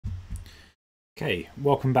Okay,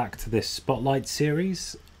 welcome back to this Spotlight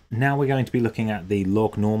series. Now we're going to be looking at the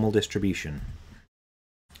log-normal distribution.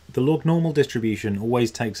 The log-normal distribution always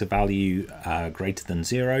takes a value greater than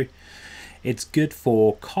 0. It's good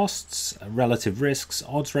for costs, relative risks,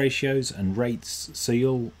 odds ratios and rates, so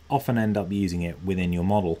you'll often end up using it within your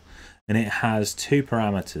model. And it has two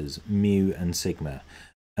parameters, mu and sigma.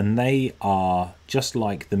 And they are just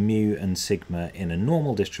like the mu and sigma in a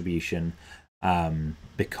normal distribution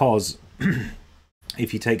because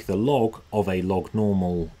if you take the log of a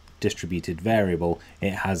log-normal distributed variable,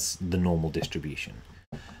 it has the normal distribution.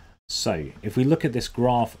 So if we look at this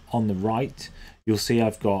graph on the right, you'll see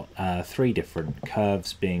I've got three different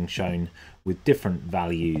curves being shown with different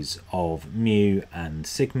values of mu and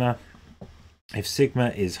sigma. If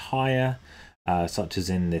sigma is higher, such as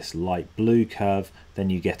in this light blue curve, then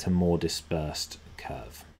you get a more dispersed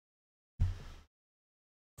curve.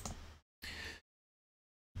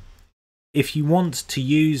 If you want to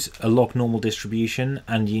use a log-normal distribution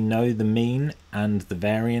and you know the mean and the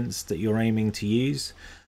variance that you're aiming to use,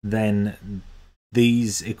 then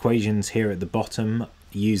these equations here at the bottom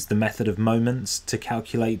use the method of moments to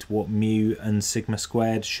calculate what mu and sigma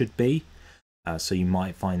squared should be. So you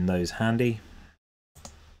might find those handy.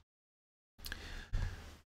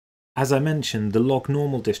 As I mentioned, the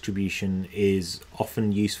log-normal distribution is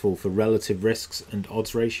often useful for relative risks and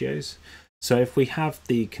odds ratios. So if we have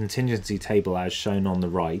the contingency table as shown on the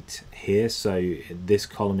right here, so this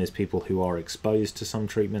column is people who are exposed to some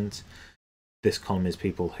treatment, this column is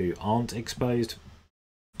people who aren't exposed,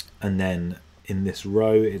 and then in this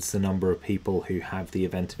row it's the number of people who have the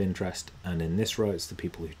event of interest, and in this row it's the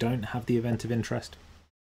people who don't have the event of interest.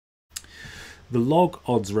 The log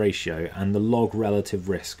odds ratio and the log relative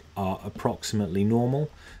risk are approximately normal.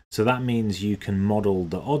 So that means you can model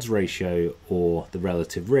the odds ratio or the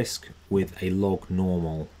relative risk with a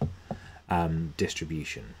log-normal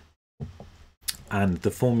distribution. And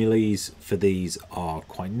the formulas for these are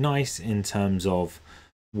quite nice in terms of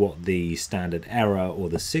what the standard error or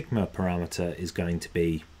the sigma parameter is going to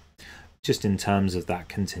be, just in terms of that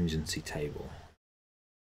contingency table.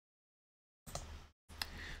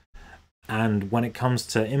 And when it comes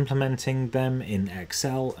to implementing them in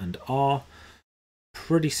Excel and R,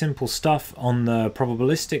 pretty simple stuff. On the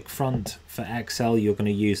probabilistic front for Excel, you're going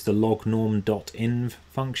to use the lognorm.inv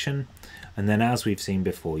function, and then as we've seen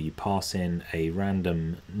before, you pass in a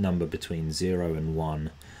random number between 0 and 1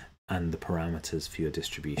 and the parameters for your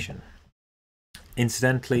distribution.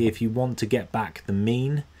 Incidentally, if you want to get back the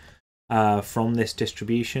mean from this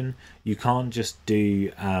distribution, you can't just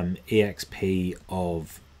do exp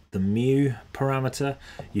of the mu parameter.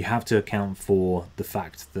 You have to account for the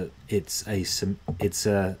fact that it's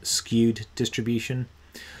a skewed distribution,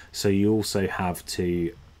 so you also have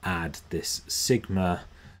to add this sigma,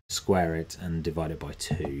 square it and divide it by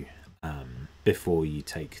 2 before you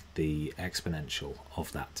take the exponential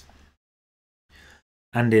of that.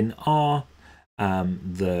 And in R,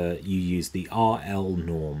 you use the RL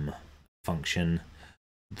norm function.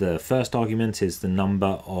 The first argument is the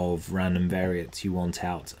number of random variates you want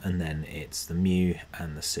out, and then it's the mu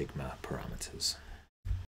and the sigma parameters.